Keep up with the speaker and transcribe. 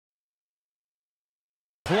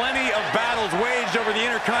Plenty of battles waged over the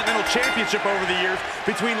Intercontinental Championship over the years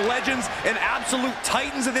between legends and absolute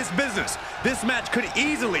titans of this business. This match could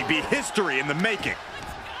easily be history in the making.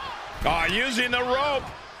 Using the rope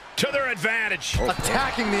to their advantage.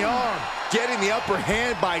 Attacking the arm, getting the upper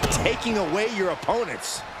hand by taking away your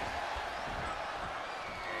opponents.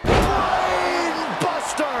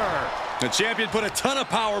 Buster! The champion put a ton of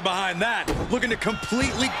power behind that, looking to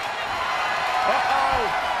completely...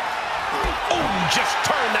 Just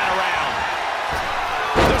turn that around.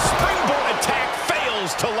 The springboard attack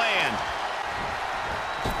fails to land.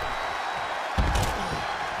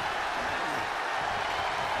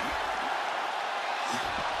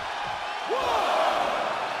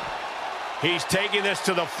 He's taking this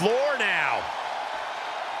to the floor now.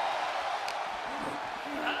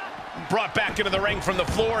 Brought back into the ring from the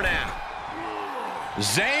floor now.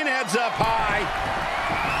 Zayn heads up high.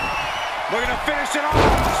 Looking to finish it off.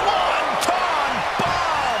 Swanton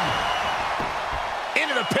bomb!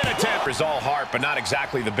 Into the pin attempt. Is all heart, but not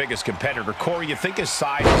exactly the biggest competitor. Corey, you think his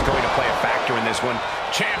size is going to play a factor in this one?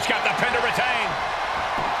 Champ's got the pin to retain.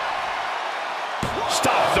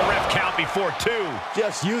 Stops the ref count before 2.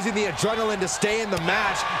 Just using the adrenaline to stay in the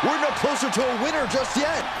match. We're no closer to a winner just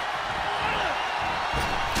yet.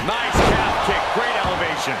 Nice calf kick, great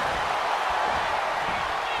elevation.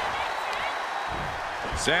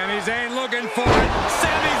 Sami Zayn looking for it.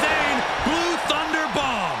 Sami Zayn, Blue Thunder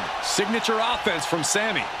Bomb. Signature offense from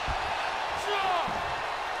Sami.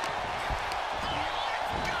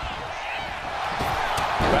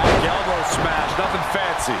 Back elbow smash, nothing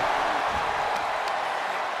fancy.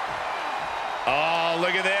 Oh,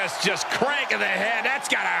 look at this, just cranking the head. That's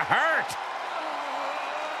gotta hurt.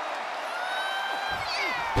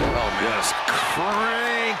 Oh, just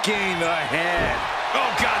cranking the head.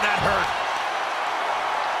 Oh, God, that hurt.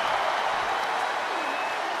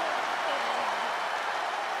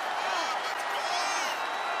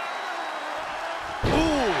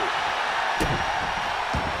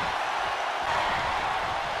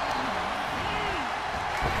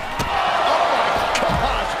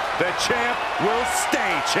 The champ will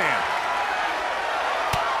stay champ.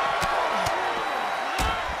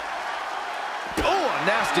 Oh, a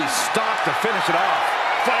nasty stop to finish it off.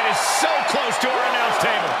 Fight is so close to our announce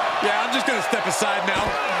table. Yeah, I'm just going to step aside now.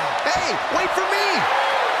 Hey, wait for me!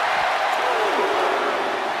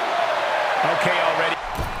 Okay, already.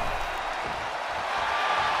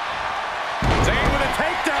 Zayn with a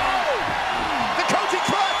takedown. The coaching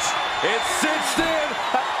clutch! It's cinched in.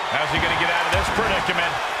 How's he going to get out of this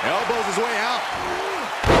predicament? Elbows his way out.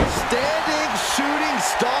 Standing shooting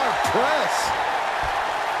star press.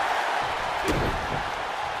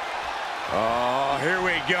 Oh, here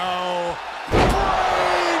we go.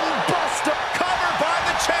 Brain buster. Covered by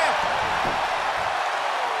the champ.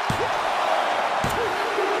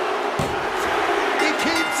 He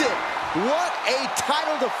keeps it. What a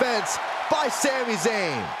title defense by Sami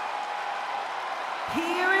Zayn.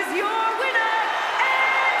 Here is your winner,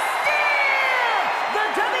 and still the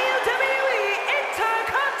WWE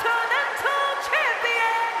Intercontinental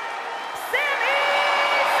Champion, Sami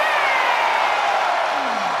Zayn!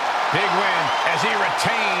 Big win as he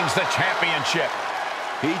retains the championship.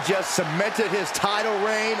 He just cemented his title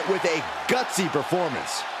reign with a gutsy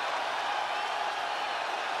performance.